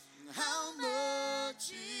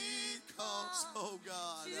yes, oh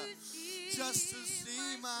God, just to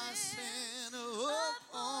see my sin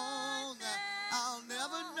upon that. I'll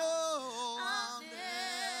never know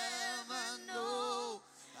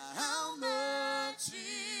how much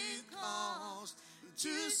it cost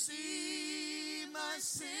to see my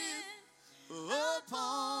sin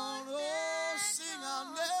upon. Oh, sing, I'll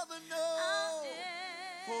never know.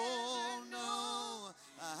 Oh no,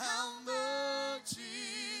 how much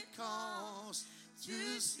it costs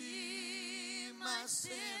to see my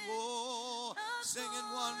sin. Oh, sing it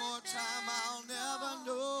one more time. I'll never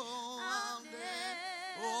know. I'll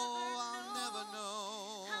never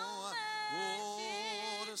know.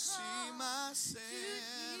 Oh, to see my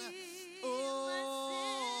sin. Oh,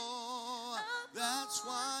 that's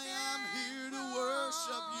why I'm here to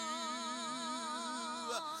worship you.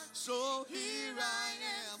 So here I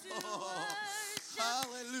am. Oh,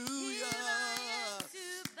 hallelujah.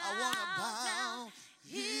 I want to bow.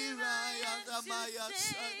 Here I am.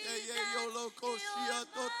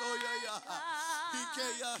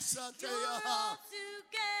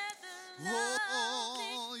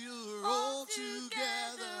 Oh, you're all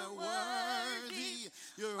together worthy.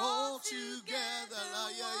 You're all together.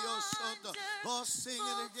 Oh, sing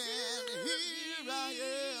it again. Here I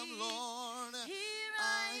am, Lord.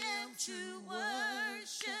 I am to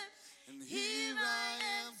worship, and here I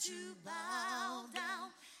am to bow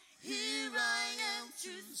down. Here I am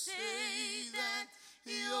to say that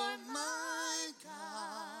you're my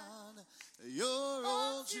God. You're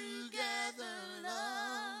all together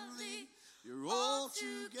lovely. You're all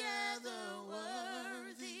together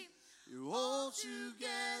worthy. You're all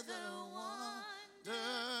together wonderful.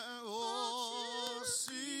 Oh,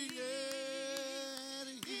 sing it.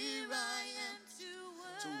 Here I am to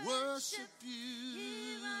worship you.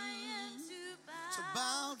 Here I am to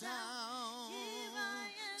bow down.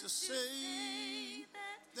 To say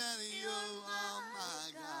that you are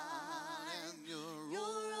my God, and you're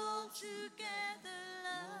all together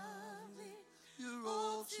lovely. You're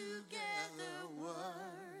all together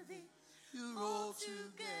worthy. You're all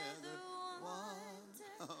together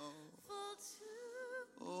wonderful.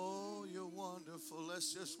 Oh, you're wonderful.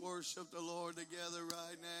 Let's just worship the Lord together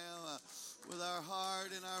right now with our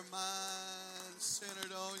heart and our mind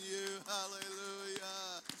centered on you.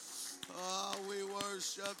 Hallelujah. Oh, we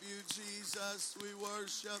worship you, Jesus. We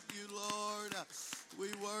worship you, Lord.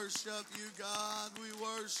 We worship you, God. We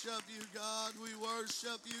worship you, God. We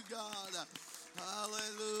worship you, God.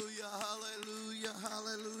 Hallelujah, hallelujah,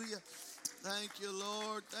 hallelujah. Thank you,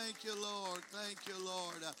 Lord. Thank you, Lord. Thank you,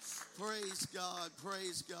 Lord. Praise God,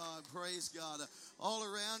 praise God, praise God. All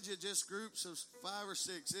around you, just groups of 5 or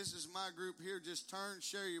 6. This is my group here. Just turn,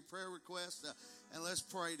 share your prayer request, and let's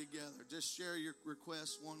pray together. Just share your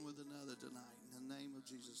requests one with another tonight. In the name of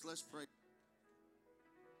Jesus, let's pray.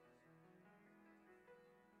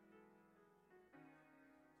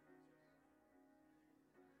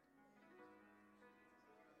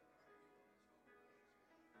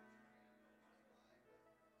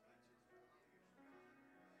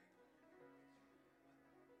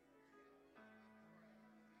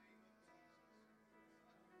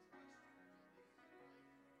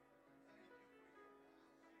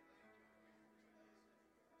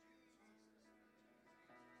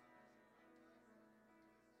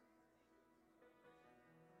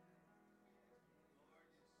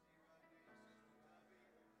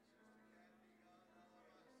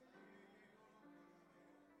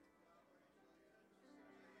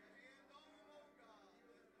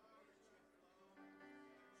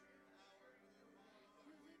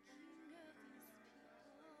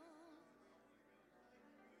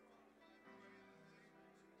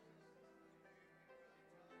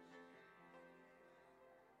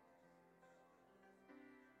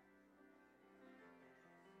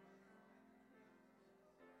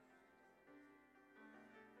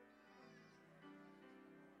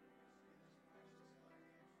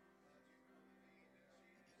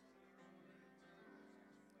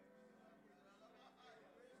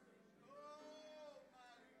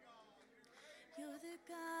 You're the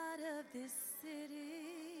God of this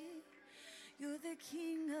city. You're the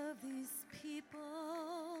King of these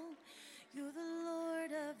people. You're the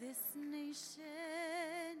Lord of this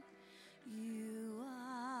nation. You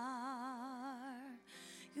are.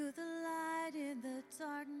 You're the light in the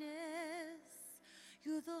darkness.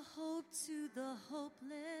 You're the hope to the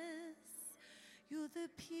hopeless. You're the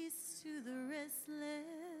peace to the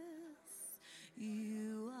restless.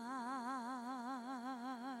 You are.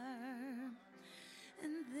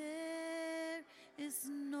 And there is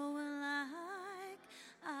no one like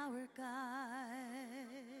our God.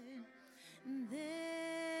 And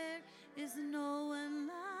there is no one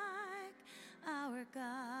like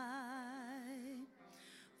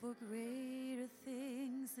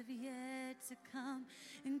to come,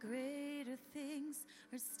 and greater things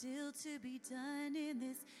are still to be done in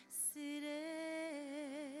this city.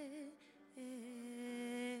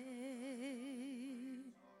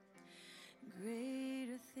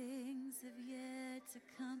 Greater things have yet to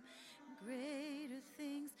come. Greater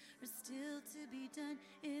things are still to be done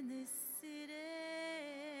in this city.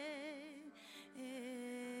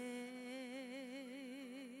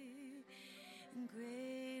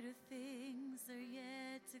 Greater things are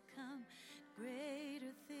yet to come.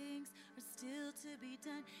 Greater things are still to be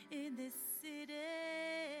done in this city.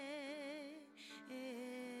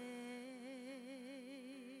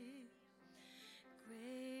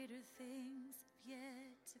 Greater things have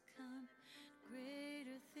yet to come.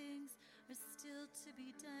 Greater things are still to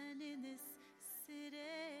be done in this city.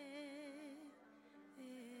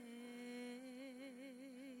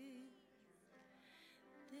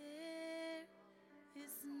 There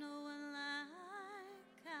is no one like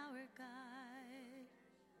our God,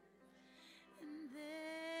 and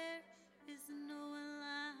there is no one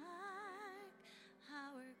like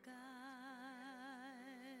our God.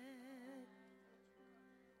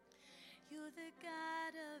 You're the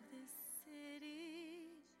God of this city.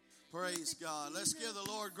 Praise God. Let's give the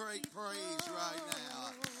Lord great praise right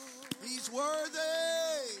now. He's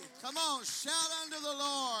worthy. Come on, shout unto the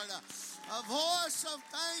Lord a voice of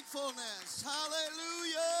thankfulness.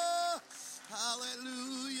 Hallelujah.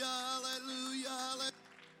 Hallelujah. Hallelujah. Hallelujah.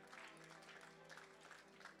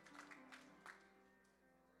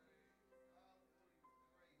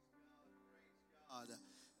 God.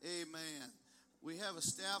 Amen. We have a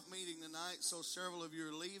staff meeting tonight, so several of you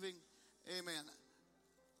are leaving. Amen.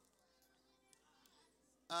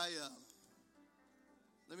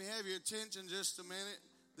 Let me have your attention just a minute.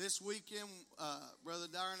 This weekend, Brother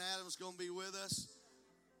Darren Adams is going to be with us.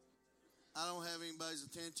 I don't have anybody's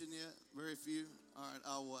attention yet. Very few. All right,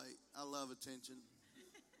 I'll wait. I love attention.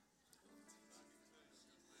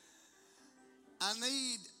 I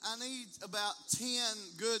need about 10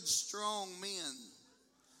 good, strong men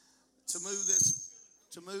to move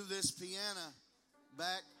this piano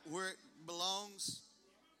back where it belongs.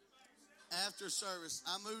 After service,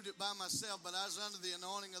 I moved it by myself, but I was under the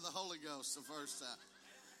anointing of the Holy Ghost the first time.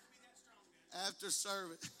 After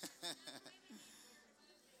service,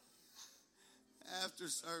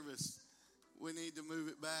 we need to move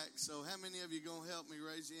it back. So how many of you going to help me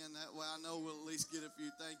raise your hand? That way I know we'll at least get a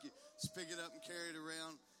few. Thank you. Just pick it up and carry it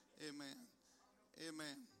around. Amen.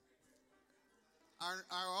 Amen. Our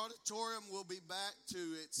auditorium will be back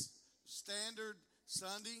to its standard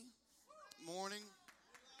Sunday morning.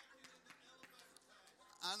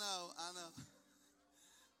 I know.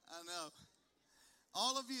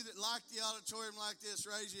 All of you that like the auditorium like this,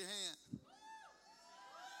 raise your hand.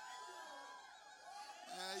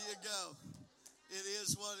 There you go. It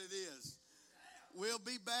is what it is. We'll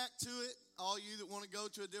be back to it. All you that want to go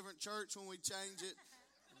to a different church when we change it,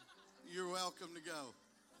 you're welcome to go.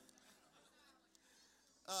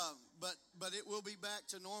 But it will be back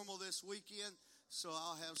to normal this weekend, so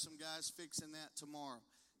I'll have some guys fixing that tomorrow.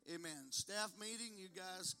 Amen. Staff meeting, you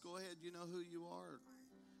guys go ahead. You know who you are.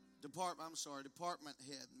 Department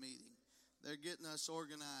head meeting. They're getting us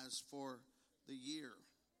organized for the year.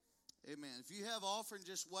 Amen. If you have offering,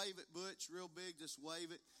 just wave it, Butch, real big. Just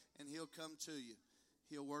wave it, and he'll come to you.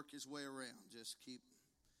 He'll work his way around. Just keep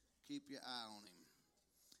your eye on him.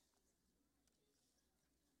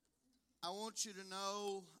 I want you to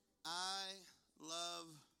know I love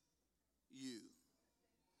you.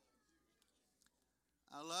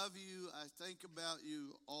 I love you. I think about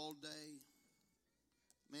you all day.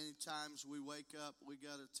 Many times we wake up, we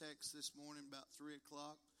got a text this morning about 3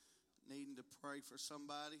 o'clock needing to pray for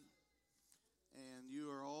somebody. And you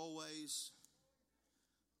are always,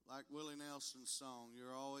 like Willie Nelson's song,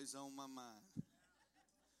 you're always on my mind.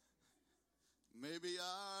 Maybe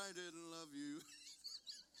I didn't love you.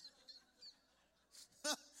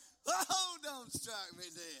 Oh, don't strike me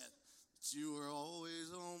dead. But you were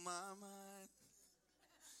always on my mind.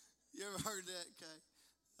 You ever heard that, Kay?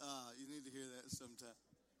 You need to hear that sometime.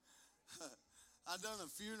 I done a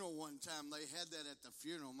funeral one time. They had that at the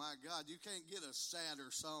funeral. My God, you can't get a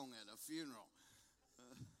sadder song at a funeral.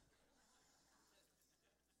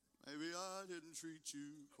 Maybe I didn't treat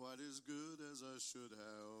you quite as good as I should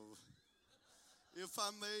have. If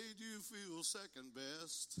I made you feel second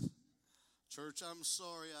best, church, I'm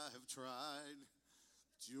sorry I have tried.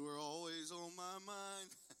 But you were always on my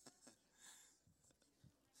mind.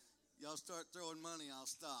 Y'all start throwing money, I'll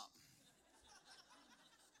stop.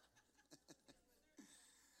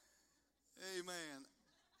 Amen.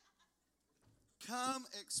 Come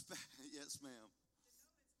expect. Yes, ma'am.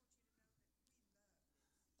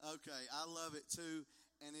 Okay, I love it too,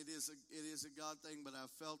 and it is a God thing. But I've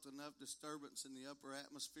felt enough disturbance in the upper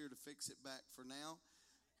atmosphere to fix it back for now.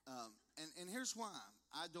 And here's why: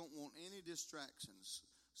 I don't want any distractions.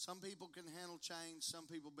 Some people can handle change. Some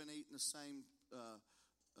people have been eating the same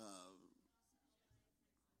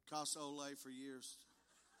cassoulet for years.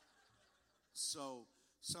 So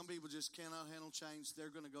some people just cannot handle change.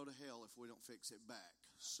 They're going to go to hell if we don't fix it back.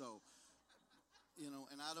 So,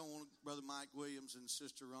 and I don't want Brother Mike Williams and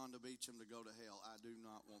Sister Rhonda Beecham to go to hell. I do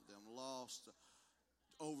not want them lost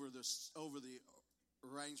over the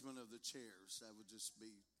arrangement of the chairs. That would just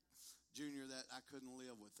be, Junior, that I couldn't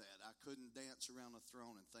live with that. I couldn't dance around a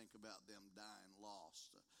throne and think about them dying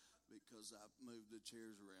lost because I moved the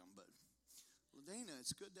chairs around. But, Ladina,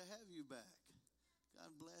 it's good to have you back.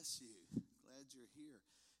 God bless you. Glad you're here.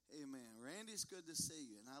 Amen. Randy, it's good to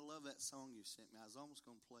see you. And I love that song you sent me. I was almost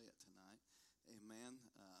going to play it tonight. Amen.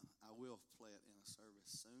 I will play it in a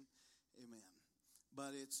service soon. Amen.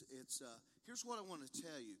 But here's what I want to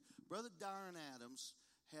tell you. Brother Darren Adams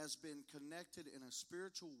has been connected in a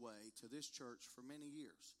spiritual way to this church for many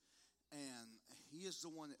years. And he is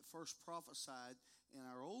the one that first prophesied in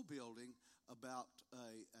our old building about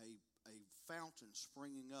a fountain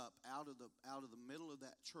springing up out of the middle of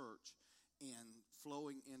that church and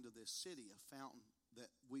flowing into this city, a fountain that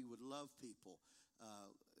we would love people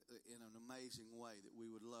in an amazing way, that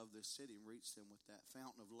we would love this city and reach them with that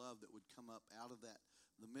fountain of love that would come up out of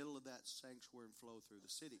the middle of that sanctuary and flow through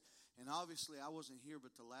the city. And obviously I wasn't here,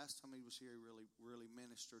 but the last time he was here, he really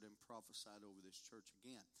ministered and prophesied over this church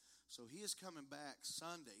again. So he is coming back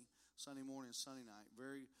Sunday morning and Sunday night.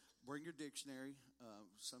 Bring your dictionary.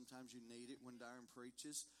 Sometimes you need it when Darren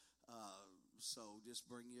preaches. So just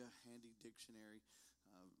bring you a handy dictionary.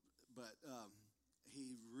 But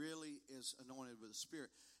he really is anointed with the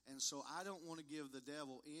Spirit. And so I don't want to give the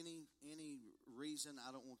devil any reason. I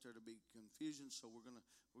don't want there to be confusion. So we're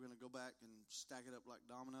gonna go back and stack it up like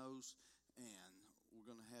dominoes, and we're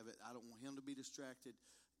gonna have it. I don't want him to be distracted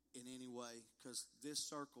in any way, because this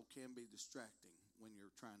circle can be distracting when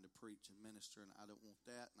you're trying to preach and minister, and I don't want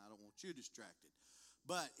that, and I don't want you distracted.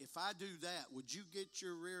 But if I do that, would you get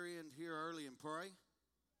your rear end here early and pray?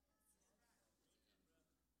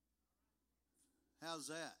 How's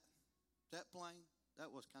that? Is that plain?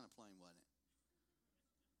 That was kind of plain, wasn't it?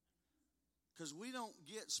 Because we don't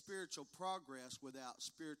get spiritual progress without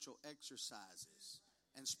spiritual exercises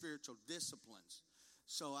and spiritual disciplines.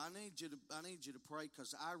 So I need you to pray,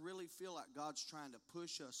 because I really feel like God's trying to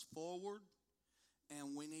push us forward,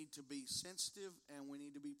 and we need to be sensitive, and we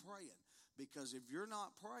need to be praying. Because if you're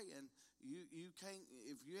not praying, you can't.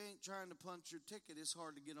 If you ain't trying to punch your ticket, it's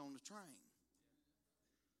hard to get on the train.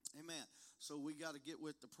 Amen. So we got to get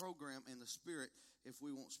with the program and the Spirit if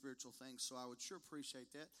we want spiritual things. So I would sure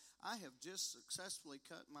appreciate that. I have just successfully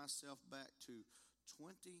cut myself back to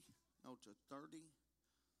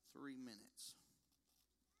 33 minutes.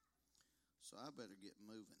 So I better get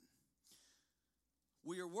moving.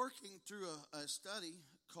 We are working through a study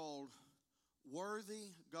called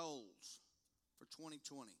Worthy Goals for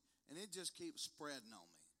 2020. And it just keeps spreading on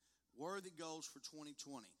me. Worthy Goals for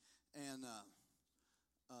 2020. And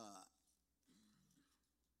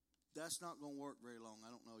that's not going to work very long. I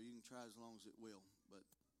don't know. You can try as long as it will. But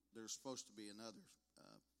there's supposed to be another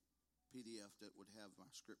PDF that would have my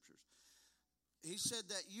scriptures. He said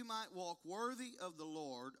that you might walk worthy of the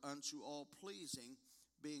Lord unto all pleasing,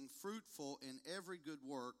 being fruitful in every good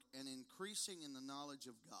work and increasing in the knowledge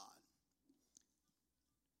of God.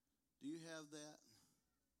 Do you have that?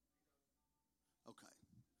 Okay.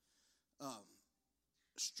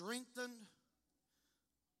 Strengthened.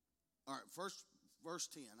 All right, first verse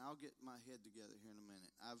 10. I'll get my head together here in a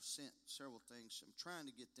minute. I've sent several things. I'm trying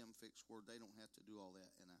to get them fixed where they don't have to do all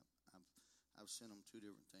that, and I've sent them 2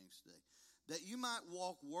 different things today. That you might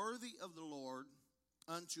walk worthy of the Lord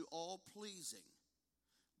unto all pleasing,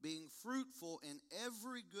 being fruitful in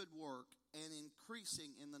every good work and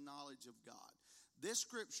increasing in the knowledge of God. This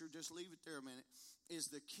scripture, just leave it there a minute, is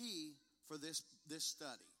the key for this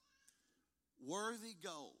study. Worthy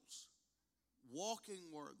goals,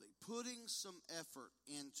 walking worthy, putting some effort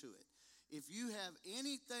into it. If you have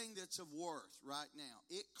anything that's of worth right now,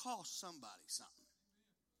 it costs somebody something.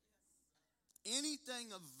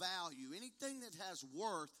 Anything of value, anything that has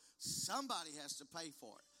worth, somebody has to pay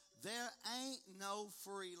for it. There ain't no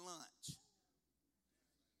free lunch.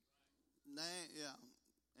 Yeah,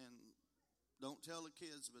 and don't tell the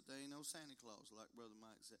kids, but there ain't no Santa Claus, like Brother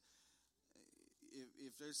Mike said.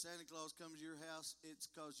 If there's Santa Claus comes to your house, it's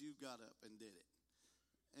because you got up and did it.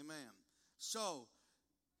 Amen. So,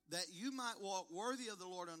 that you might walk worthy of the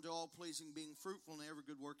Lord unto all pleasing, being fruitful in every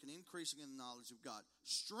good work and increasing in the knowledge of God.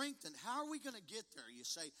 Strengthened. How are we going to get there? You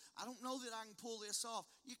say, I don't know that I can pull this off.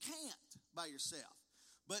 You can't by yourself.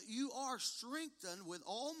 But you are strengthened with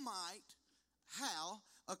all might. How?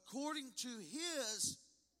 According to His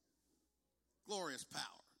glorious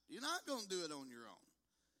power. You're not going to do it on your own.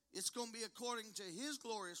 It's going to be according to His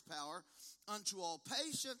glorious power unto all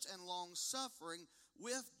patience and long suffering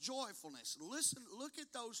with joyfulness. Listen, look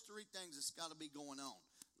at those three things that's got to be going on.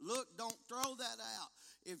 Look, don't throw that out.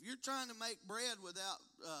 If you're trying to make bread without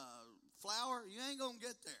flour, you ain't going to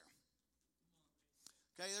get there.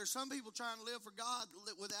 Okay, there's some people trying to live for God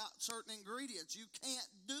without certain ingredients. You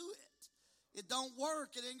can't do it. It don't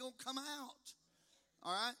work. It ain't going to come out.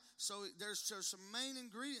 All right? So there's some main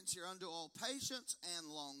ingredients here. Unto all patience and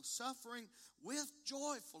long suffering with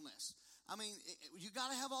joyfulness. I mean, you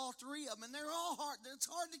got to have all three of them, and they're all hard. It's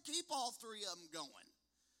hard to keep all three of them going.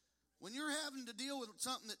 When you're having to deal with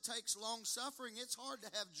something that takes long suffering, it's hard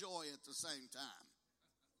to have joy at the same time.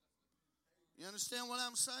 You understand what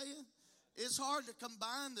I'm saying? It's hard to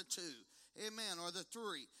combine the two. Amen. Or the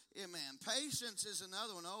three. Amen. Patience is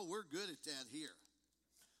another one. Oh, we're good at that here.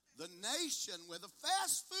 The nation with a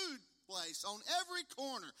fast food place on every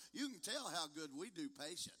corner. You can tell how good we do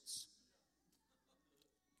patience.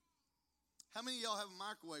 How many of y'all have a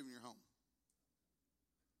microwave in your home?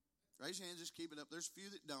 Raise your hand, just keep it up. There's a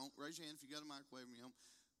few that don't. Raise your hand if you got a microwave in your home.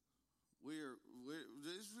 We've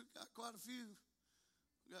got quite a few.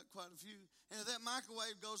 We've got quite a few. And if that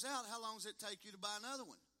microwave goes out, how long does it take you to buy another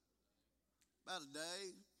one? About a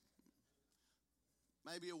day,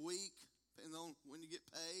 maybe a week, depending on when you get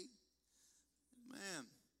paid. Man.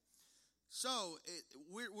 So,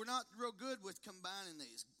 we're not real good with combining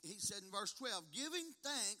these. He said in verse 12, giving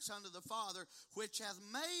thanks unto the Father, which hath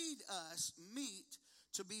made us meet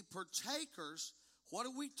to be partakers. What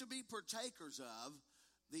are we to be partakers of?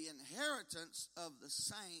 The inheritance of the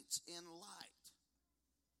saints in light.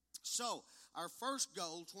 So, our first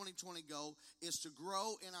goal, 2020 goal, is to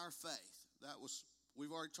grow in our faith.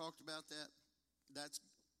 We've already talked about that. That's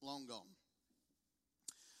long gone.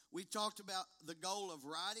 We talked about the goal of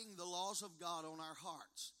writing the laws of God on our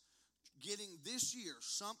hearts. Getting this year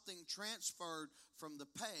something transferred from the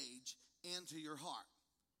page into your heart.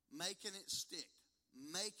 Making it stick.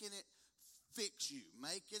 Making it fix you.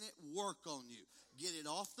 Making it work on you. Get it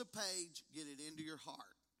off the page. Get it into your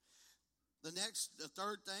heart. The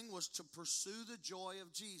third thing was to pursue the joy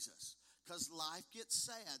of Jesus. Because life gets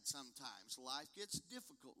sad sometimes. Life gets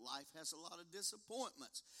difficult. Life has a lot of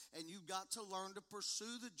disappointments. And you've got to learn to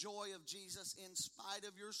pursue the joy of Jesus in spite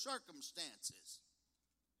of your circumstances.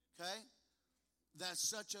 Okay? That's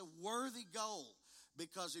such a worthy goal.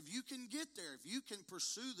 Because if you can get there, if you can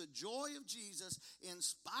pursue the joy of Jesus in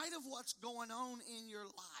spite of what's going on in your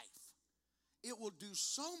life, it will do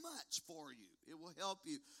so much for you. It will help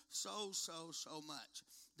you so much.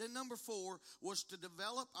 Then number 4 was to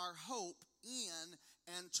develop our hope in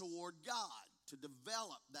and toward God. To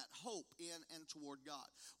develop that hope in and toward God.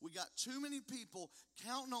 We got too many people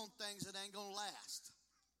counting on things that ain't going to last.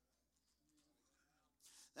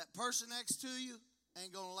 That person next to you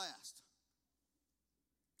ain't going to last.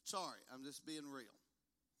 Sorry, I'm just being real.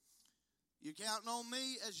 You counting on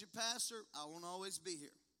me as your pastor, I won't always be here.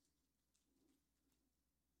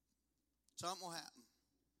 Something will happen.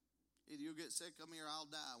 Either you'll get sick of me or I'll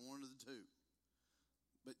die, one of the two.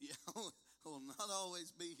 But yeah, I will not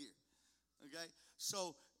always be here. Okay?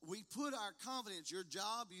 So we put our confidence, your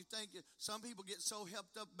job, you think, some people get so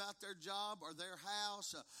helped up about their job or their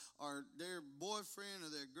house or their boyfriend or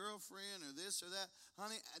their girlfriend or this or that.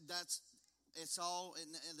 Honey, it's all,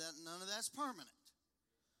 none of that's permanent.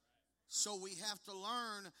 So we have to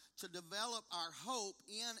learn to develop our hope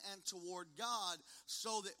in and toward God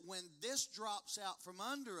so that when this drops out from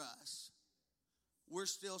under us, we're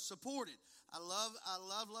still supported. I love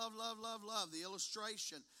the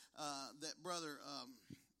illustration that brother,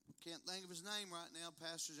 can't think of his name right now,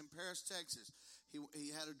 pastor's in Paris, Texas.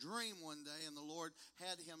 He had a dream one day and the Lord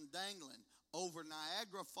had him dangling over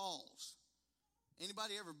Niagara Falls.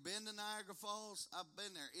 Anybody ever been to Niagara Falls? I've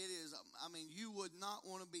been there. It is, you would not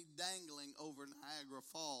want to be dangling over Niagara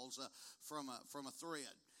Falls from a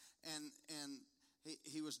thread. And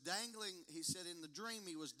he was dangling, he said in the dream,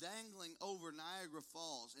 he was dangling over Niagara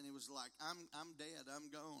Falls. And he was like, I'm dead,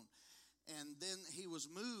 I'm gone. And then he was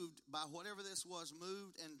moved by whatever this was,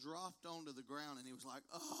 moved and dropped onto the ground. And he was like,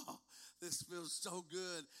 oh, this feels so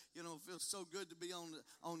good. You know, it feels so good to be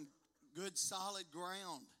on good solid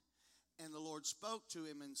ground. And the Lord spoke to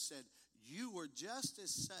him and said, you were just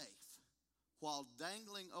as safe while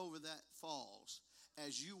dangling over that falls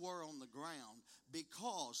as you were on the ground,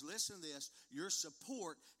 because, listen to this, your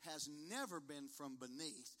support has never been from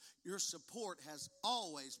beneath. Your support has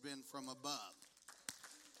always been from above.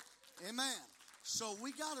 Amen. So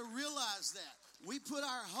we got to realize that. We put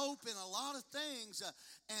our hope in a lot of things,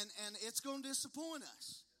 and it's going to disappoint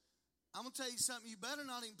us. I'm going to tell you something. You better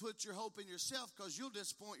not even put your hope in yourself, because you'll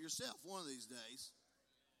disappoint yourself one of these days.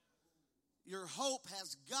 Your hope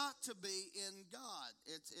has got to be in God.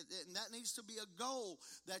 And that needs to be a goal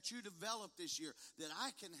that you develop this year, that I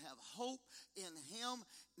can have hope in Him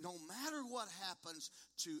no matter what happens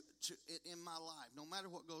in my life, no matter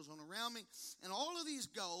what goes on around me. And all of these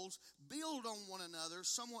goals build on one another,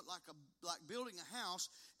 somewhat like building a house.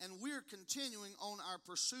 And we're continuing on our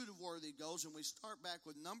pursuit of worthy goals. And we start back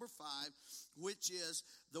with number 5, which is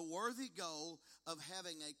the worthy goal of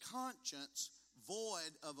having a conscience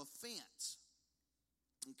void of offense.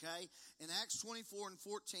 Okay? In Acts 24 and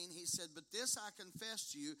 14, he said, "But this I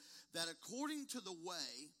confess to you, that according to the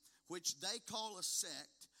way which they call a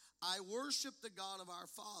sect, I worship the God of our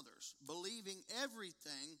fathers, believing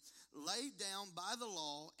everything laid down by the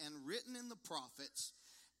law and written in the prophets."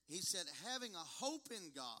 He said, "having a hope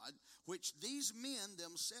in God, which these men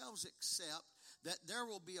themselves accept, that there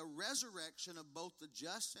will be a resurrection of both the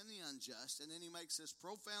just and the unjust." And then he makes this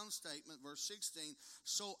profound statement, verse 16,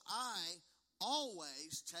 "So I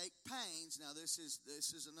always take pains." Now this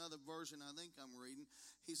is another version I think I'm reading.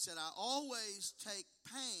 He said, "I always take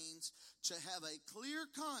pains to have a clear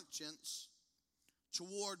conscience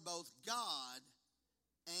toward both God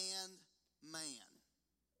and man."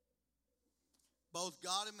 Both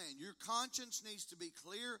God and man. Your conscience needs to be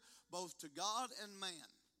clear both to God and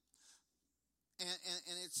man.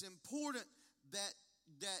 And it's important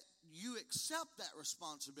that you accept that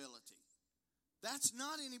responsibility. That's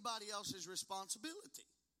not anybody else's responsibility.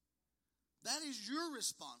 That is your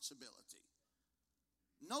responsibility.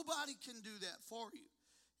 Nobody can do that for you.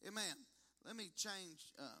 Amen. Let me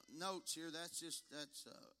change notes here.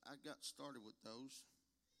 I got started with those.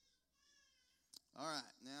 All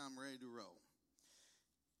right, now I'm ready to roll.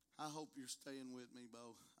 I hope you're staying with me,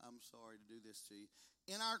 Bo. I'm sorry to do this to you.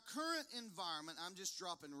 In our current environment, I'm just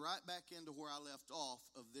dropping right back into where I left off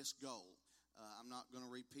of this goal. I'm not going to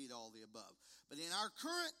repeat all the above. But in our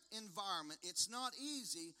current environment, it's not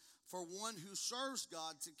easy for one who serves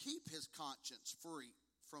God to keep his conscience free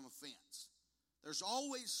from offense. There's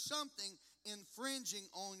always something infringing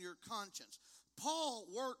on your conscience. Paul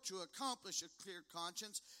worked to accomplish a clear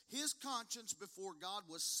conscience. His conscience before God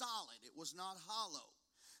was solid. It was not hollow.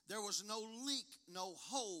 There was no leak, no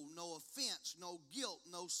hole, no offense, no guilt,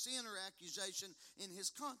 no sin or accusation in his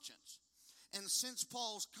conscience. And since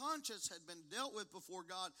Paul's conscience had been dealt with before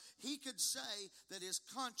God, he could say that his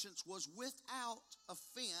conscience was without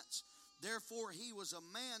offense. Therefore, he was a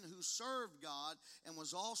man who served God and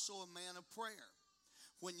was also a man of prayer.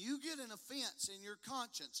 When you get an offense in your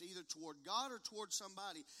conscience, either toward God or toward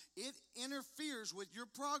somebody, it interferes with your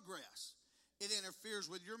progress. It interferes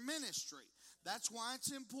with your ministry. That's why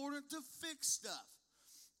it's important to fix stuff.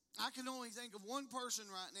 I can only think of one person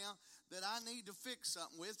right now that I need to fix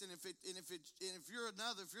something with, and if you're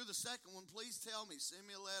the second one, please tell me, send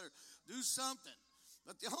me a letter, do something.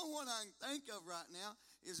 But the only one I can think of right now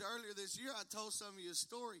is earlier this year, I told some of you a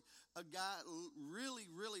story. A guy really,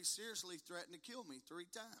 really seriously threatened to kill me 3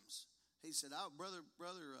 times. He said, brother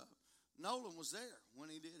Nolan was there when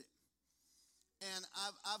he did it. And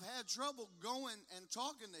I've had trouble going and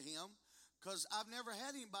talking to him because I've never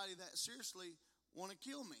had anybody that seriously want to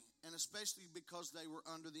kill me, and especially because they were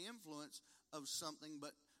under the influence of something,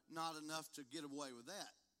 but not enough to get away with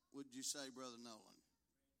that. Would you say, Brother Nolan?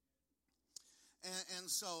 And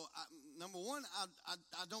so, number one,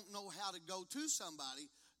 I don't know how to go to somebody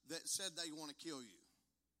that said they want to kill you.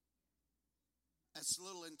 That's a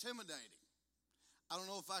little intimidating. I don't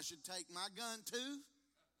know if I should take my gun too.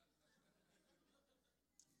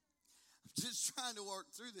 I'm just trying to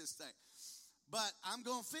work through this thing. But I'm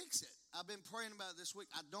going to fix it. I've been praying about it this week.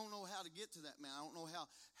 I don't know how to get to that man. I don't know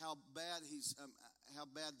how bad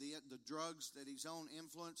the drugs that he's on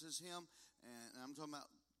influences him. And I'm talking about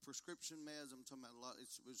prescription meds. I'm talking about a lot. It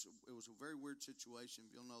was a very weird situation.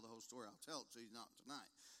 If you'll know the whole story, I'll tell it to you, not tonight.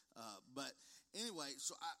 But anyway,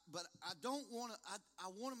 I don't want to. I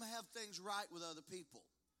want to have things right with other people,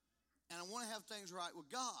 and I want to have things right with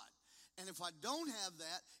God. And if I don't have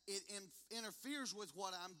that, it interferes with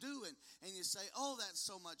what I'm doing. And you say, "Oh, that's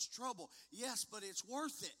so much trouble." Yes, but it's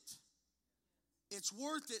worth it. It's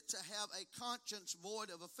worth it to have a conscience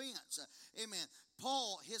void of offense. Amen.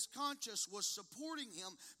 Paul, his conscience was supporting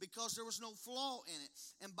him because there was no flaw in it.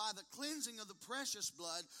 And by the cleansing of the precious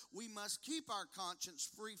blood, we must keep our conscience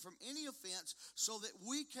free from any offense so that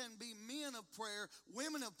we can be men of prayer,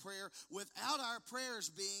 women of prayer, without our prayers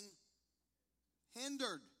being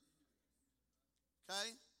hindered.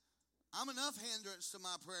 Okay? I'm enough hindrance to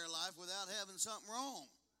my prayer life without having something wrong.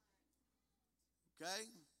 Okay?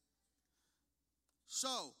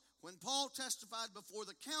 So, when Paul testified before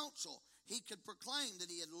the council, he could proclaim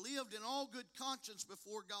that he had lived in all good conscience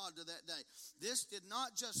before God to that day. This did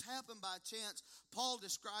not just happen by chance. Paul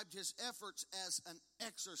described his efforts as an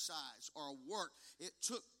exercise or a work. It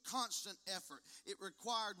took constant effort. It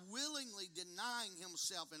required willingly denying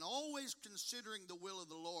himself and always considering the will of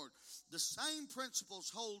the Lord. The same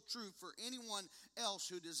principles hold true for anyone else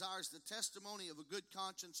who desires the testimony of a good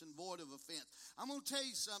conscience and void of offense. I'm going to tell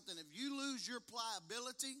you something. If you lose your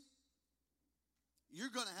pliability, you're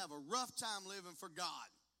going to have a rough time living for God.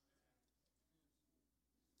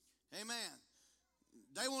 Amen.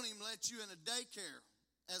 They won't even let you in a daycare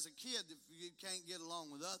as a kid if you can't get along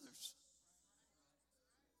with others.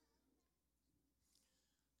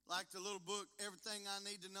 Like the little book, Everything I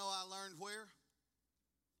Need to Know I Learned Where?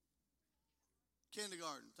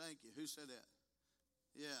 Kindergarten. Thank you. Who said that?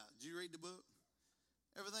 Yeah. Did you read the book?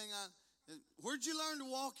 Where'd you learn to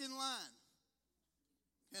walk in line?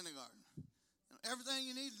 Kindergarten. Everything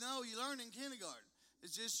you need to know, you learn in kindergarten.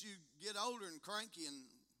 It's just you get older and cranky and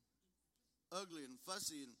ugly and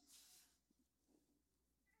fussy. And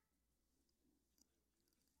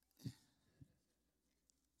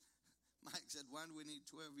Mike said, why do we need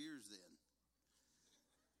 12 years then?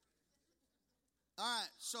 All right,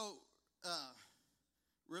 so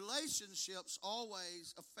relationships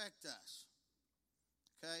always affect us.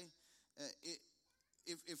 Okay?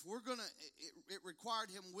 If we're going to, it required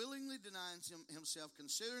him willingly denying himself,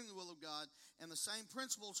 considering the will of God, and the same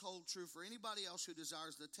principles hold true for anybody else who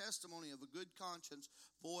desires the testimony of a good conscience,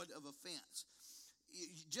 void of offense.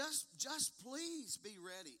 Just please be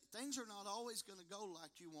ready. Things are not always going to go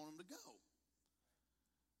like you want them to go.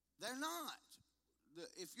 They're not.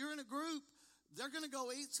 If you're in a group, they're going to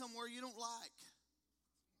go eat somewhere you don't like.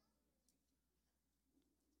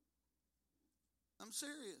 I'm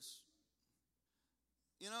serious.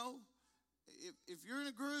 You know, if you're in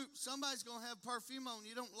a group, somebody's going to have perfume on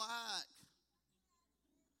you don't like.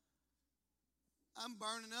 I'm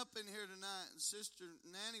burning up in here tonight, and Sister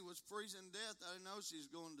Nanny was freezing to death. I didn't know she was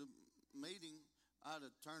going to meeting. I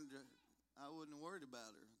wouldn't have worried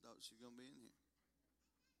about her. I thought she was going to be in here.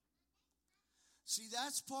 See,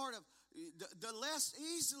 that's part of, the less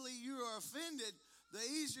easily you are offended, the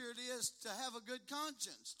easier it is to have a good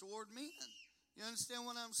conscience toward men. You understand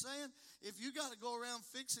what I'm saying? If you got to go around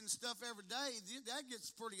fixing stuff every day, that gets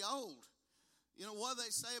pretty old. You know what they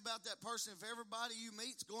say about that person? If everybody you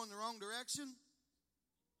meet's going the wrong direction,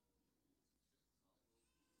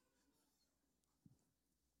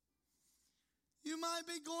 you might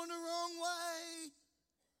be going the wrong way.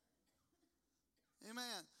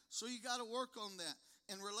 Amen. So you got to work on that.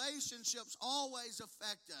 And relationships always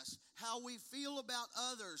affect us. How we feel about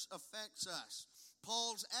others affects us.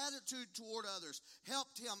 Paul's attitude toward others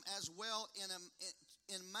helped him as well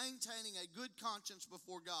in maintaining a good conscience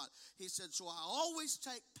before God. He said, so I always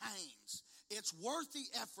take pains. It's worth the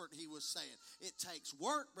effort, he was saying. It takes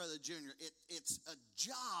work, Brother Junior. It's a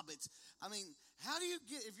job. How do you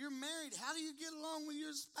get, if you're married, how do you get along with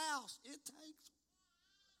your spouse? It takes.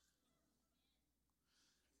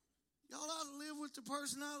 Y'all ought to live with the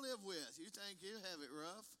person I live with. You think you have it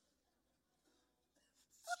rough?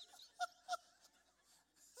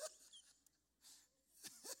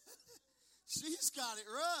 She's got it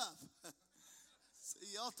rough.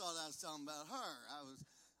 See, y'all thought I was talking about her.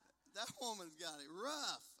 That woman's got it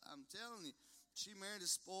rough. I'm telling you. She married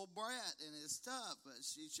a spoiled brat, and it's tough. But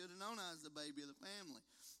she should have known I was the baby of the family.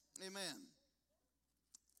 Amen.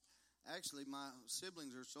 Actually, my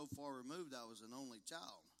siblings are so far removed, I was an only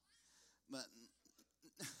child. But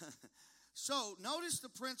so, notice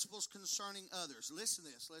the principles concerning others. Listen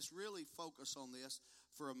to this. Let's really focus on this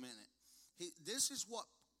for a minute. This is what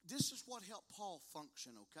helped Paul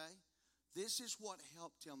function, okay? This is what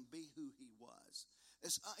helped him be who he was.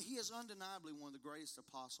 He is undeniably one of the greatest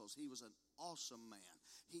apostles. He was an awesome man.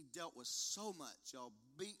 He dealt with so much, y'all,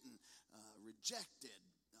 beaten, rejected,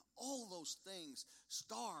 all those things,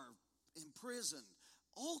 starved, imprisoned,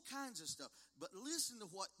 all kinds of stuff. But listen to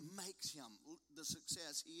what makes him the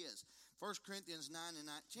success he is. 1 Corinthians 9 and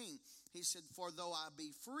 19, he said, for though I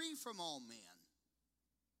be free from all men,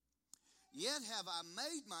 yet have I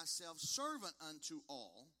made myself servant unto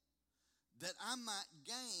all, that I might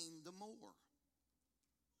gain the more.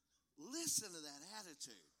 Listen to that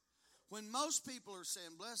attitude. When most people are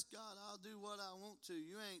saying, bless God, I'll do what I want to,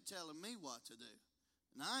 you ain't telling me what to do.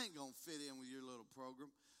 And I ain't going to fit in with your little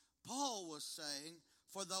program. Paul was saying,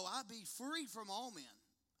 for though I be free from all men,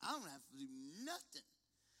 I don't have to do nothing.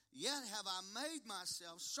 Yet have I made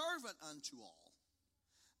myself servant unto all,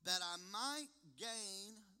 that I might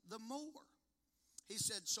gain the more. He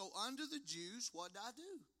said, so unto the Jews, what did I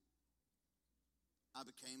do? I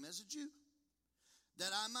became as a Jew,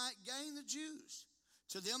 that I might gain the Jews.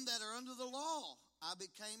 To them that are under the law, I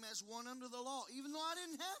became as one under the law, even though I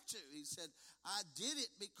didn't have to. He said, I did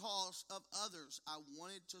it because of others. I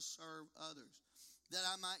wanted to serve others, that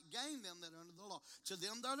I might gain them that are under the law. To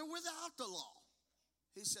them that are without the law,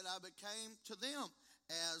 he said, I became to them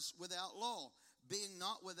as without law, being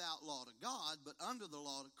not without law to God, but under the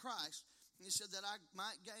law to Christ. And he said that I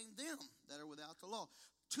might gain them that are without the law.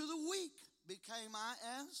 To the weak became I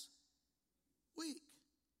as weak,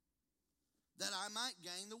 that I might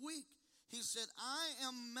gain the weak. He said, I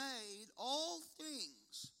am made all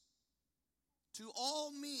things to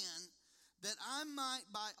all men, that I might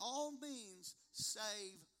by all means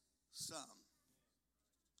save some.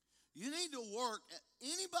 You need to work at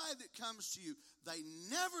anybody that comes to you. They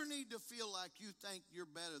never need to feel like you think you're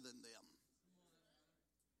better than them.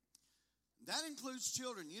 That includes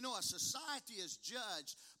children. You know, a society is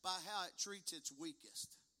judged by how it treats its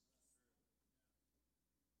weakest.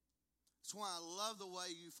 That's why I love the way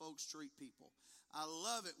you folks treat people. I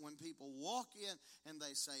love it when people walk in and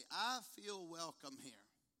they say, I feel welcome here.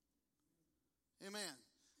 Amen.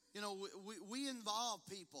 You know, we involve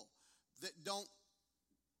people that don't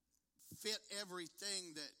fit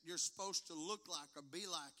everything that you're supposed to look like or be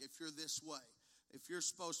like if you're this way, if you're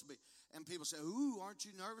supposed to be. And people say, ooh, aren't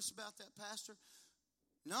you nervous about that, Pastor?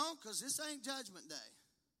 No, because this ain't Judgment Day.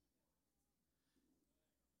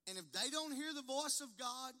 And if they don't hear the voice of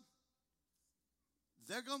God,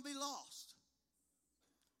 they're going to be lost.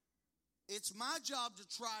 It's my job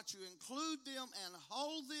to try to include them and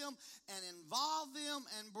hold them and involve them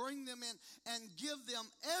and bring them in and give them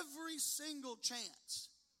every single chance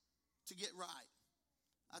to get right.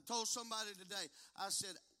 I told somebody today, I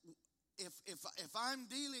said, if I'm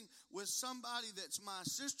dealing with somebody that's my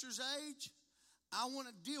sister's age, I want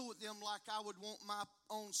to deal with them like I would want my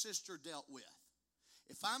own sister dealt with.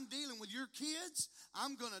 If I'm dealing with your kids,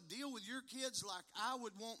 I'm going to deal with your kids like I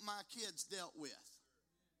would want my kids dealt with.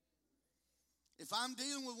 If I'm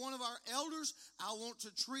dealing with one of our elders, I want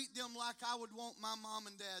to treat them like I would want my mom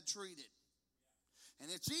and dad treated.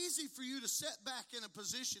 And it's easy for you to sit back in a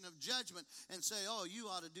position of judgment and say, oh, you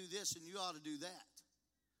ought to do this and you ought to do that.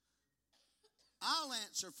 I'll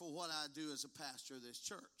answer for what I do as a pastor of this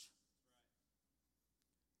church.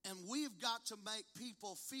 And we've got to make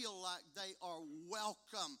people feel like they are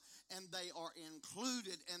welcome and they are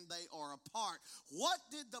included and they are a part. What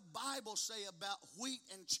did the Bible say about wheat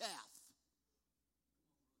and chaff?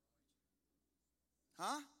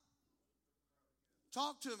 Huh?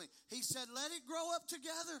 Talk to me. He said, let it grow up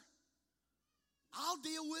together. I'll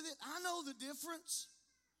deal with it. I know the difference.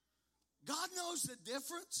 God knows the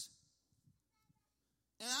difference.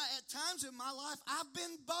 And at times in my life, I've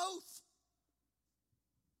been both.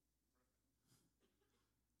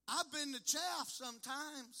 I've been the chaff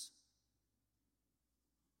sometimes.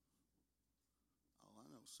 Oh,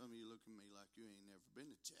 I know some of you look at me like you ain't never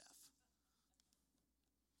been the chaff.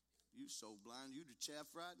 You so blind, you the chaff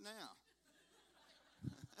right now.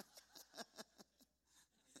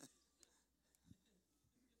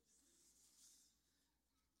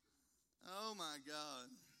 Oh my God.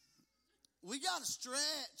 We got to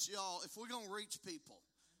stretch, y'all, if we're going to reach people.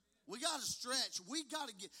 We got to stretch. We got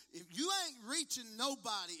to get, if you ain't reaching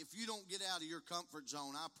nobody if you don't get out of your comfort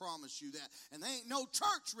zone, I promise you that. And there ain't no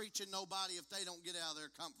church reaching nobody if they don't get out of their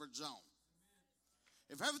comfort zone.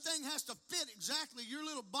 If everything has to fit exactly your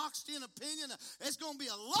little boxed in opinion, there's going to be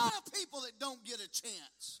a lot of people that don't get a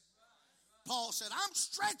chance. Paul said, I'm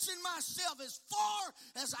stretching myself as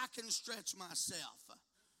far as I can stretch myself.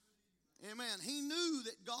 Amen. He knew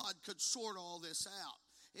that God could sort all this out.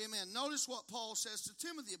 Amen. Notice what Paul says to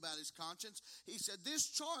Timothy about his conscience. He said,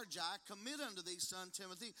 this charge I commit unto thee, son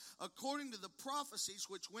Timothy, according to the prophecies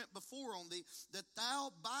which went before on thee, that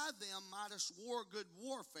thou by them mightest war good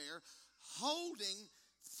warfare, holding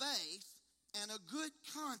faith and a good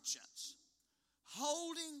conscience.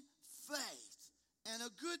 Holding faith and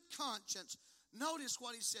a good conscience. Notice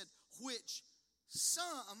what he said, which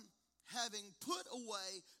some, having put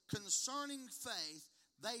away concerning faith,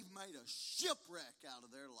 they've made a shipwreck out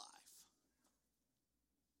of their life.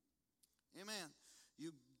 Amen.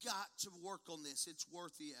 You got to work on this. It's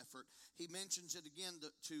worth the effort. He mentions it again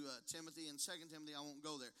to Timothy in 2 Timothy. I won't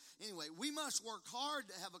go there. Anyway, we must work hard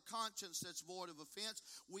to have a conscience that's void of offense.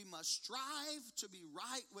 We must strive to be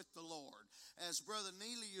right with the Lord. As Brother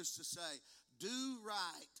Neely used to say, do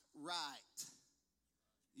right, right.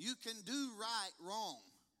 You can do right, wrong.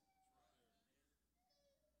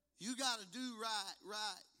 You got to do right,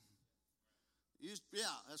 right.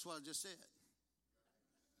 That's what I just said.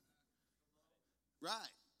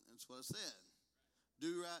 Right. That's what I said.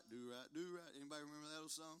 Do right, do right, do right. Anybody remember that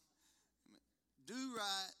old song? Do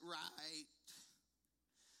right, right.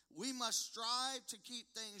 We must strive to keep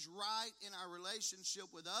things right in our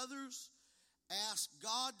relationship with others. Ask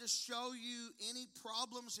God to show you any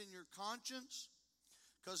problems in your conscience.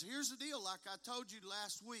 Because here's the deal, like I told you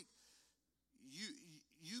last week,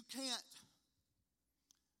 you can't,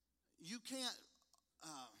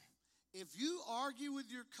 if you argue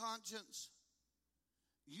with your conscience,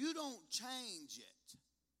 you don't change it.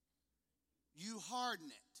 You harden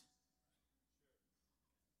it.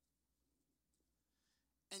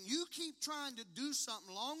 And you keep trying to do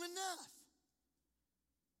something long enough,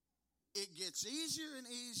 it gets easier and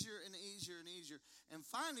easier and easier and easier. And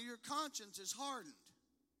finally, your conscience is hardened.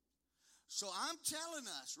 So I'm telling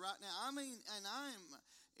us right now,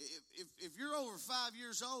 if you're over 5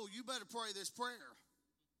 years old, you better pray this prayer.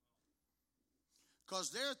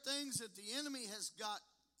 Because there are things that the enemy has got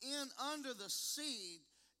in under the seed,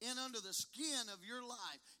 in under the skin of your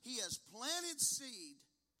life. He has planted seed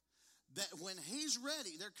that when he's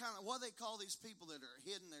ready, they're kind of, what they call these people that are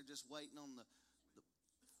hidden, they're just waiting on the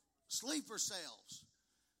sleeper cells.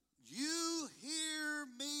 You hear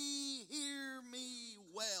me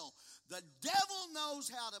well. The devil knows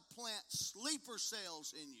how to plant sleeper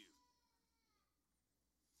cells in you.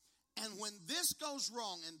 And when this goes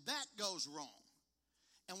wrong and that goes wrong,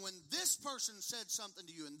 and when this person said something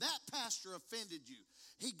to you and that pastor offended you,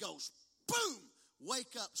 he goes, boom,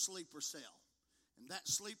 wake up, sleeper cell. And that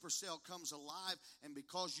sleeper cell comes alive, and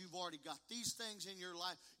because you've already got these things in your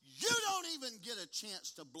life, you don't even get a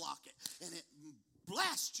chance to block it. And it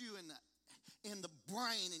blasts you in the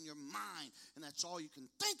brain, in your mind, and that's all you can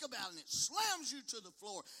think about, and it slams you to the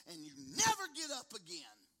floor, and you never get up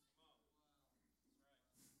again.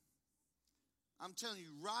 I'm telling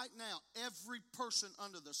you right now, every person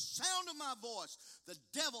under the sound of my voice, the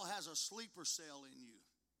devil has a sleeper cell in you.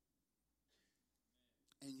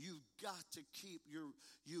 And you've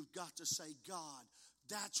got to say, God,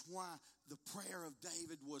 that's why the prayer of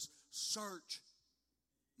David was, search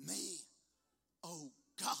me, oh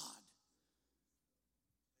God.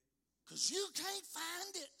 Because you can't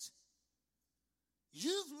find it.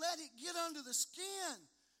 You've let it get under the skin.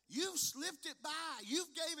 You've slipped it by. You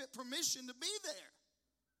gave it permission to be there.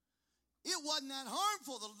 It wasn't that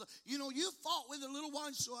harmful. You fought with it a little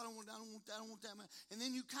while and so I don't want that. And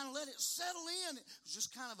then you kind of let it settle in. It was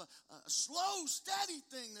just kind of a slow, steady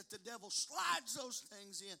thing that the devil slides those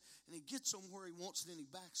things in. And he gets them where he wants, and then he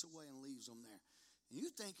backs away and leaves them there. And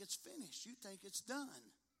you think it's finished. You think it's done.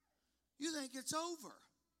 You think it's over.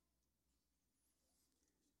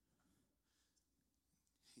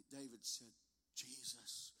 David said,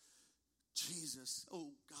 Jesus,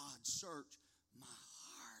 oh God, search my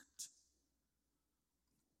heart.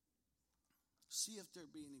 See if there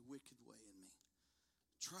be any wicked way in me.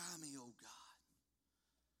 Try me, oh God.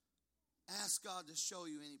 Ask God to show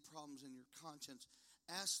you any problems in your conscience.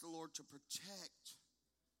 Ask the Lord to protect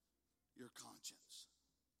your conscience.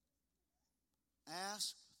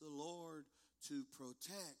 Ask the Lord to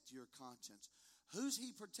protect your conscience. Who's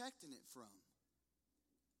he protecting it from?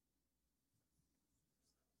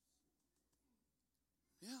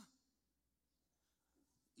 Yeah.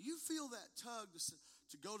 You feel that tug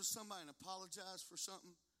to go to somebody and apologize for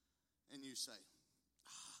something, and you say,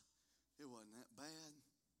 it wasn't that bad.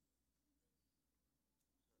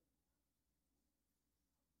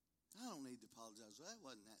 I don't need to apologize. That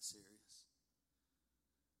wasn't that serious.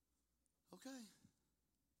 Okay.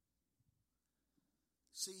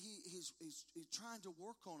 See, he's trying to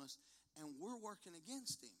work on us, and we're working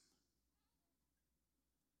against him.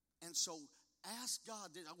 And so ask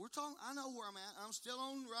God. We're talking. I know where I'm at. I'm still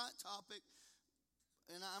on the right topic,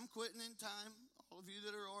 and I'm quitting in time. All of you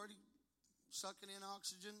that are already sucking in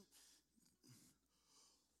oxygen,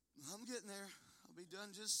 I'm getting there. I'll be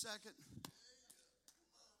done in just a second.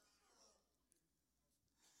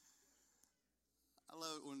 I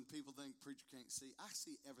love it when people think preacher can't see. I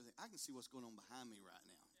see everything. I can see what's going on behind me right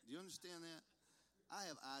now. Do you understand that? I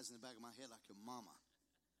have eyes in the back of my head like your mama.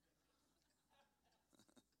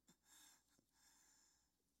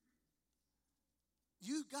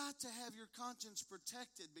 You got to have your conscience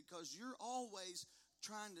protected because you're always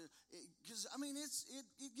trying to, because I mean,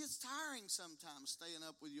 it gets tiring sometimes staying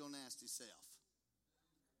up with your nasty self.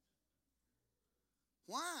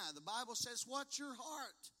 Why? The Bible says, "What's your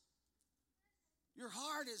heart?" Your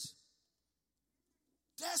heart is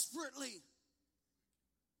desperately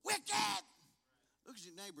wicked. Look at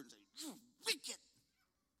your neighbor and say, "You're wicked."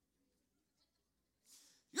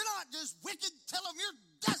 You're not just wicked. Tell them you're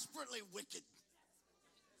desperately wicked.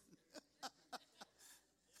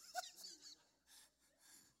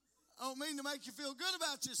 I don't mean to make you feel good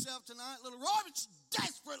about yourself tonight. Little Robert's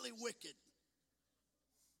desperately wicked.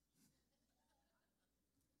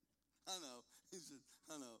 I know. He said,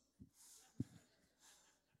 I know.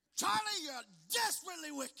 Charlie, you're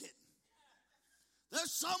desperately wicked.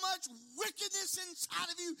 There's so much wickedness inside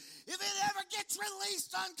of you. If it ever gets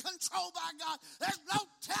released uncontrolled by God, there's no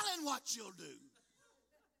telling what you'll do.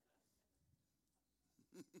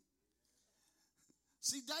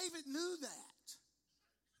 See, David knew that.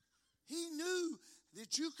 He knew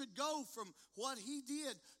that you could go from what he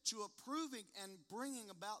did to approving and bringing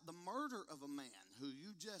about the murder of a man who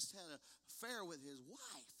you just had an affair with his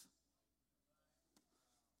wife.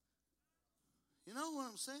 You know what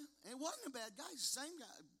I'm saying? It wasn't a bad guy. He's the same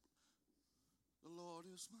guy. The Lord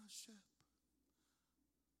is my shepherd.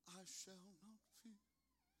 I shall not fear.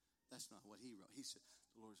 That's not what he wrote. He said,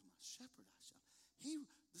 the Lord is my shepherd.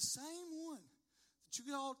 The same one that you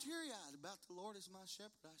get all teary-eyed about, the Lord is my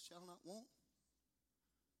shepherd. I shall not want.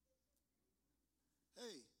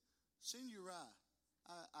 Hey, send Uriah.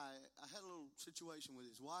 I had a little situation with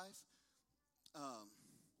his wife.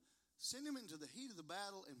 Send him into the heat of the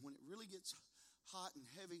battle, and when it really gets hot and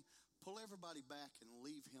heavy, pull everybody back and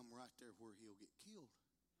leave him right there where he'll get killed.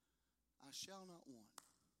 I shall not want.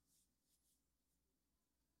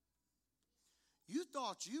 You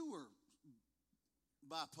thought you were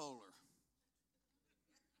bipolar.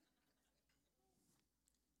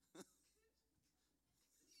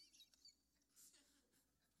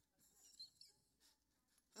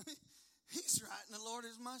 He's right, and the Lord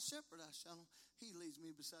is my shepherd. I shall not. He leads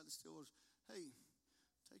me beside the still waters. Hey,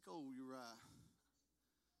 take old Uriah.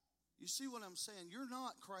 You see what I'm saying? You're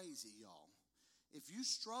not crazy, y'all. If you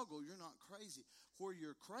struggle, you're not crazy. Where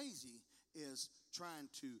you're crazy is trying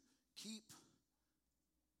to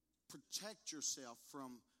protect yourself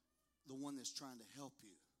from the one that's trying to help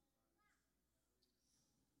you.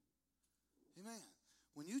 Amen.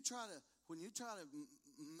 When you try to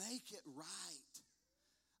make it right.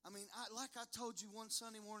 I mean, like I told you one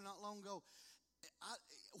Sunday morning not long ago,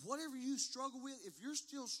 whatever you struggle with, if you're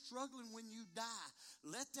still struggling when you die,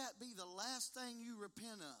 let that be the last thing you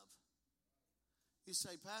repent of. You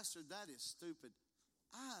say, Pastor, that is stupid.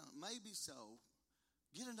 Maybe so.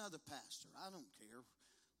 Get another pastor. I don't care.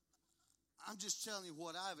 I'm just telling you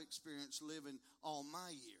what I've experienced living all my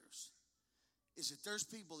years. Is that there's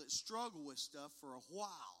people that struggle with stuff for a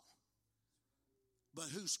while. But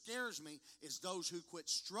who scares me is those who quit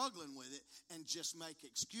struggling with it and just make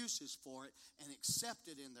excuses for it and accept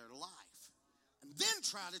it in their life. And then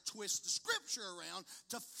try to twist the scripture around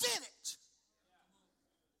to fit it.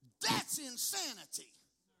 That's insanity.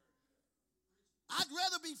 I'd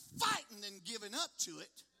rather be fighting than giving up to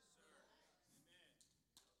it.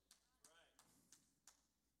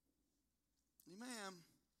 Amen.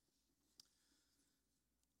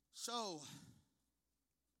 So,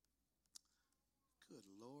 good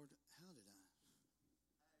Lord, how did I?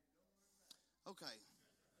 Okay.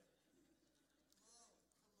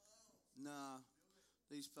 Nah,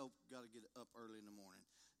 these folk got to get up early in the morning.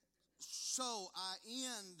 So I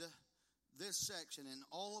end this section, and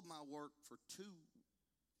all of my work for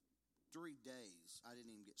 2-3 days I didn't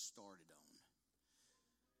even get started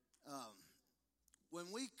on. When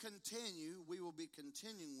we continue, we will be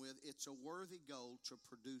continuing with it's a worthy goal to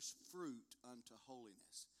produce fruit unto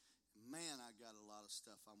holiness. Man, I got a lot of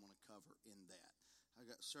stuff I want to cover in that. I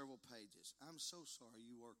got several pages. I'm so sorry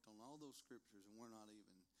you worked on all those scriptures and we're not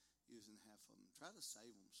even using half of them. Try to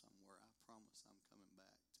save them somewhere. I promise I'm coming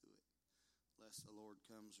back to it. Unless the Lord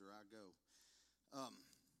comes or I go.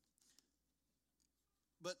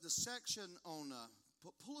 But the section on,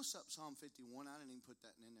 pull us up Psalm 51. I didn't even put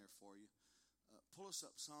that in there for you. Pull us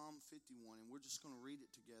up Psalm 51, and we're just going to read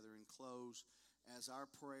it together and close as our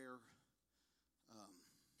prayer.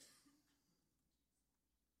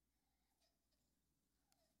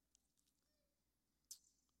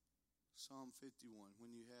 Psalm 51.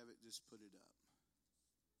 When you have it, just put it up.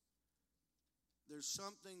 There's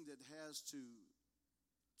something that has to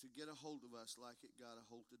get a hold of us like it got a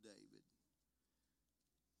hold of David.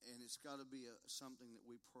 And it's got to be something that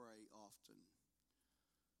we pray often.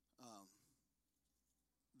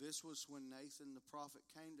 This was when Nathan the prophet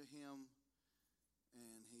came to him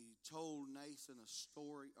And he told Nathan a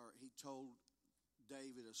story, or he told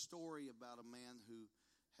David a story about a man who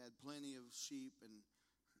had plenty of sheep and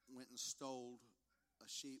went and stole a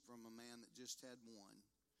sheep from a man that just had one.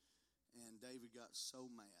 And David got so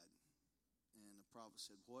mad. And the prophet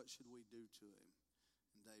said, what should we do to him?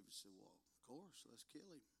 And David said, well, of course, let's kill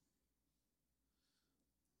him.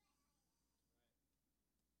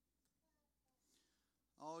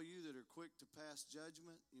 All you that are quick to pass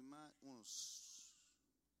judgment, you might want to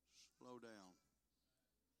slow down.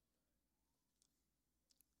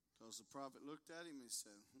 Because the prophet looked at him and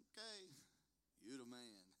said, okay, you the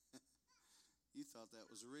man. You thought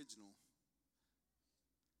that was original.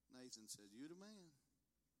 Nathan said, you the man.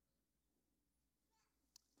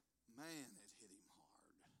 Man, it hit him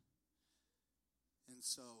hard. And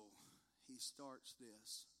so he starts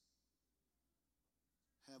this.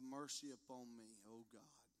 Have mercy upon me, O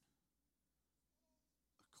God,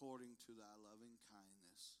 according to thy loving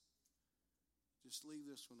kindness. Just leave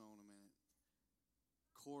this one on a minute.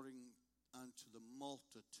 According unto the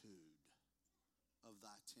multitude of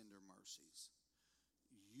thy tender mercies.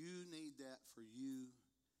 You need that for you,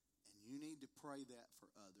 and you need to pray that for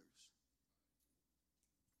others.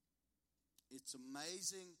 It's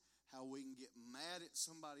amazing how we can get mad at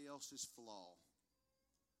somebody else's flaw,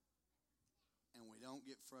 and we don't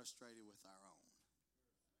get frustrated with our own.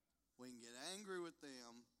 We can get angry with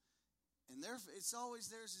them, and it's always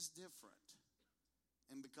theirs is different.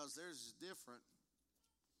 And because theirs is different,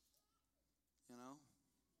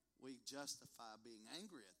 we justify being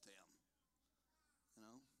angry at them.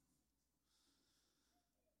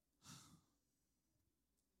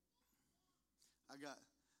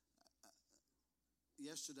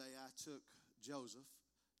 Yesterday I took Joseph.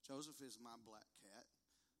 Joseph is my black cat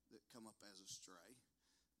that come up as a stray.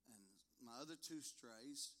 And my other two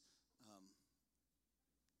strays,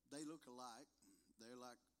 they look alike. They're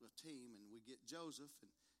like a team, and we get Joseph,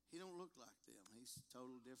 and he don't look like them. He's a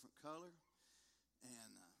total different color,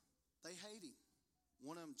 and they hate him.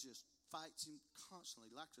 One of them just fights him constantly,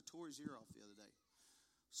 like to tore his ear off the other day.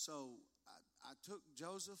 So I took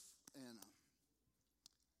Joseph, and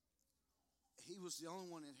he was the only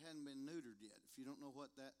one that hadn't been neutered yet. If you don't know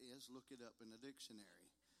what that is, look it up in the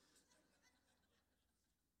dictionary.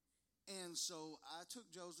 And so I took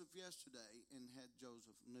Joseph yesterday and had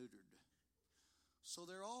Joseph neutered. So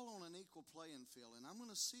they're all on an equal playing field, and I'm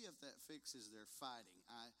going to see if that fixes their fighting.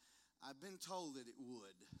 I've been told that it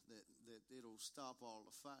would, that it'll stop all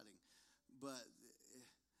the fighting. But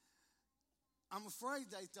I'm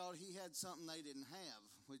afraid they thought he had something they didn't have,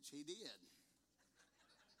 which he did.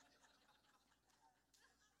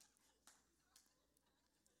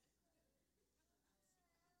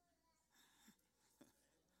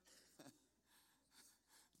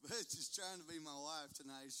 Butch is trying to be my wife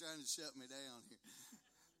tonight. He's trying to shut me down here.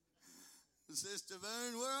 Sister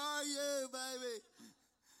Boone, where are you, baby?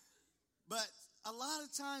 But a lot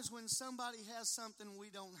of times when somebody has something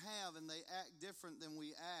we don't have and they act different than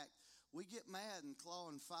we act, we get mad and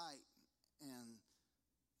claw and fight. And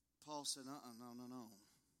Paul said, no.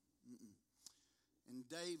 Mm-mm. And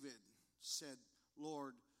David said,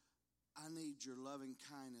 Lord, I need your loving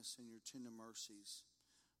kindness and your tender mercies.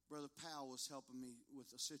 Brother Powell was helping me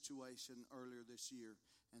with a situation earlier this year,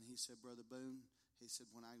 and he said, Brother Boone, he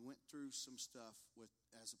said, when I went through some stuff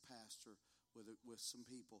as a pastor with some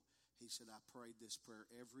people, he said, I prayed this prayer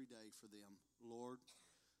every day for them. Lord,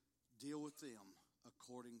 deal with them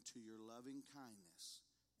according to your loving kindness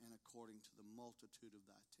and according to the multitude of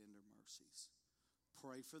thy tender mercies.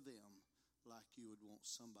 Pray for them like you would want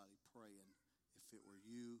somebody praying if it were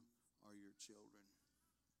you or your children.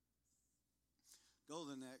 Go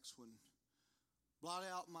to the next one. Blot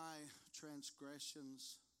out my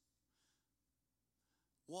transgressions.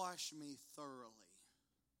 Wash me thoroughly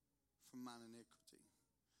from mine iniquity.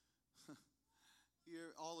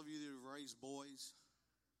 All of you that have raised boys,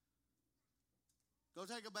 go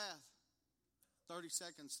take a bath. 30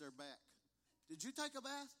 seconds, they're back. Did you take a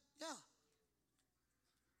bath? Yeah.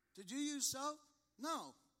 Did you use soap?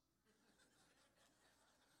 No.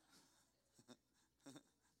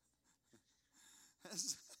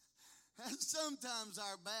 That's sometimes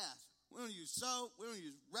our bath. We don't use soap. We don't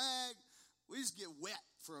use rag. We just get wet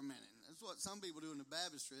for a minute. That's what some people do in the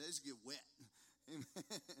baptistry. They just get wet.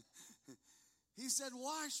 He said,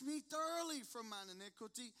 wash me thoroughly from mine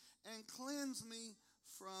iniquity and cleanse me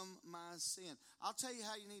from my sin. I'll tell you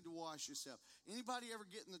how you need to wash yourself. Anybody ever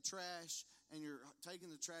get in the trash and you're taking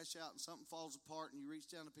the trash out and something falls apart and you reach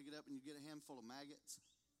down to pick it up and you get a handful of maggots?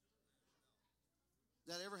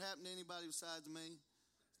 That ever happened to anybody besides me?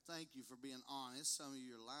 Thank you for being honest. Some of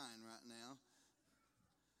you are lying right now.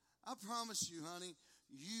 I promise you, honey,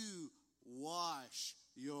 you wash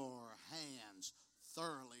your hands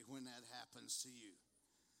thoroughly when that happens to you.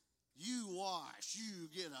 You wash, you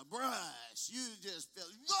get a brush, you just feel,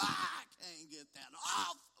 I can't get that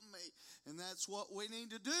off of me. And that's what we need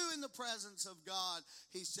to do in the presence of God.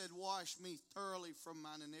 He said, wash me thoroughly from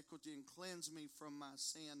mine iniquity and cleanse me from my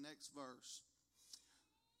sin. Next verse.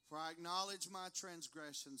 For I acknowledge my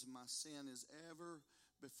transgressions, and my sin is ever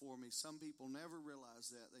before me. Some people never realize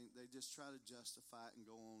that. They just try to justify it and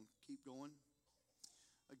go on. Keep going.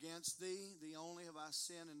 Against thee only have I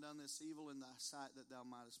sinned and done this evil in thy sight, that thou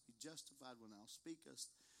mightest be justified when thou speakest,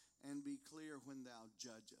 and be clear when thou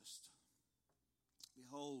judgest.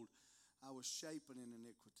 Behold, I was shapen in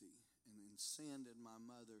iniquity, and in sin did my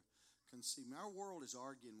mother conceive me. Our world is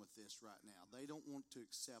arguing with this right now. They don't want to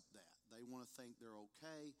accept that. They want to think they're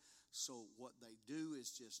okay. So what they do is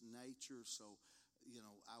just nature. So,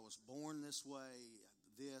 I was born this way,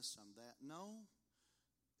 this, I'm that. No.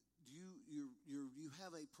 You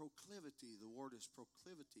have a proclivity. The word is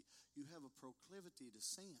proclivity. You have a proclivity to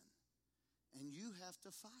sin, and you have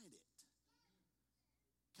to fight it.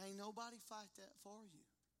 Can't nobody fight that for you.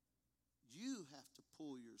 You have to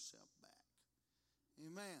pull yourself back.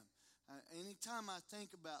 Amen. Anytime I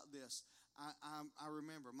think about this, I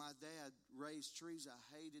remember my dad raised trees. I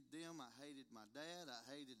hated them. I hated my dad. I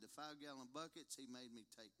hated the 5-gallon buckets he made me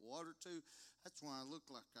take water to. That's why I look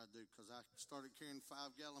like I do, because I started carrying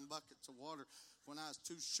 5-gallon buckets of water when I was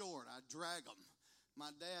too short. I'd drag them.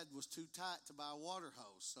 My dad was too tight to buy a water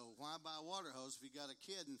hose. So why buy a water hose if you got a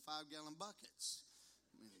kid in 5-gallon buckets?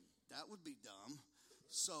 I mean, that would be dumb.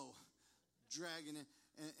 So dragging it,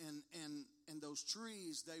 and those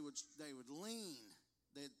trees, they would lean.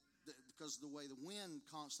 Because of the way the wind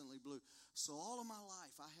constantly blew. So all of my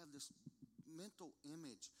life, I have this mental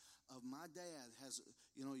image of my dad has,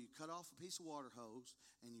 you cut off a piece of water hose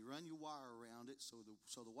and you run your wire around it so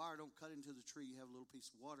the wire don't cut into the tree. You have a little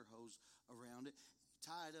piece of water hose around it. You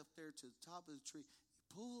tie it up there to the top of the tree. You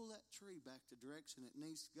pull that tree back the direction it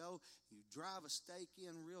needs to go. You drive a stake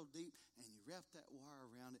in real deep and you wrap that wire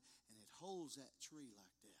around it, and it holds that tree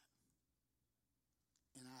like that.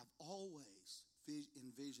 And I've always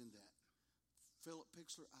envisioned that. Philip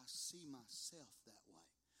Pixler, I see myself that way.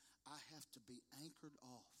 I have to be anchored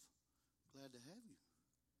off. Glad to have you.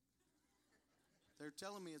 They're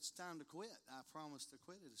telling me it's time to quit. I promised to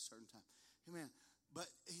quit at a certain time. Amen.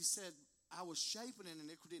 But he said, I was shapen in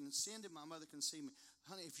iniquity, and in sin did my mother conceive me.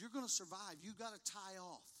 Honey, if you're going to survive, you got to tie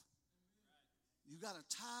off. You got to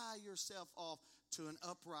tie yourself off to an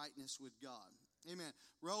uprightness with God. Amen.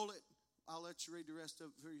 Roll it. I'll let you read the rest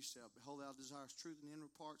of it for yourself. Behold, thou desirest truth in the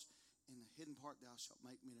inward parts. In the hidden part thou shalt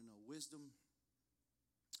make me to know wisdom.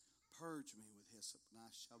 Purge me with hyssop, and I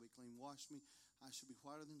shall be clean. Wash me, I shall be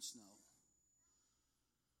whiter than snow.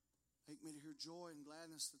 Make me to hear joy and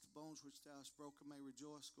gladness, that the bones which thou hast broken may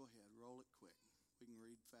rejoice. Go ahead, roll it quick. We can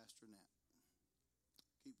read faster than that.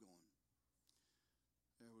 Keep going.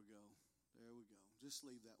 There we go. There we go. Just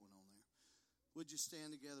leave that one on there. Would you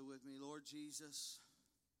stand together with me? Lord Jesus,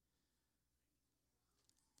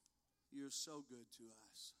 you're so good to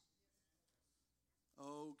us.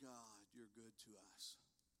 Oh God, you're good to us.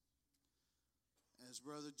 As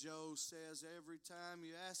Brother Joe says every time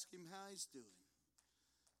you ask him how he's doing,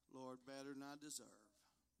 Lord, better than I deserve.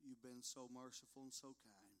 You've been so merciful and so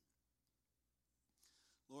kind.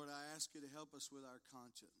 Lord, I ask you to help us with our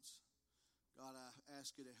conscience. God, I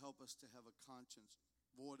ask you to help us to have a conscience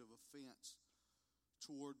void of offense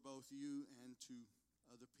toward both you and to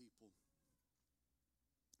other people.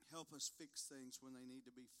 Help us fix things when they need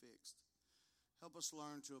to be fixed. Help us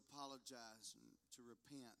learn to apologize and to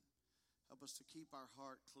repent. Help us to keep our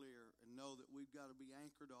heart clear and know that we've got to be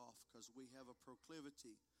anchored off because we have a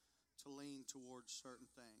proclivity to lean towards certain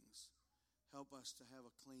things. Help us to have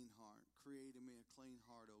a clean heart. Create in me a clean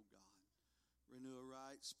heart, O God. Renew a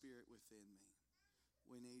right spirit within me.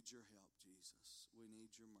 We need your help, Jesus. We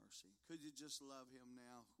need your mercy. Could you just love him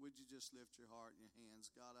now? Would you just lift your heart and your hands?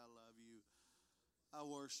 God, I love you. I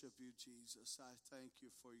worship you, Jesus. I thank you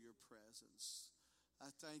for your presence. I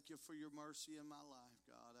thank you for your mercy in my life,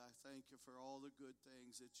 God. I thank you for all the good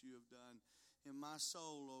things that you have done in my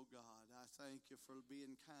soul, oh God. I thank you for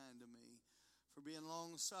being kind to me, for being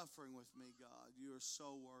long-suffering with me, God. You are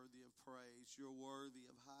so worthy of praise. You're worthy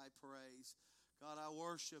of high praise. God, I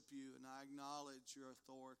worship you and I acknowledge your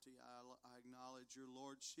authority. I acknowledge your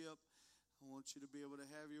lordship. I want you to be able to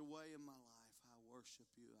have your way in my life. I worship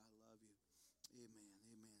you. I love you. Amen,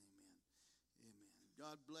 amen, amen, amen.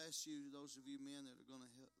 God bless you, those of you men that are going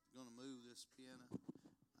to move this piano.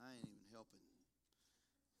 I ain't even helping.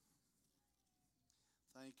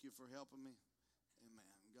 Thank you for helping me.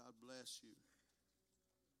 Amen. God bless you.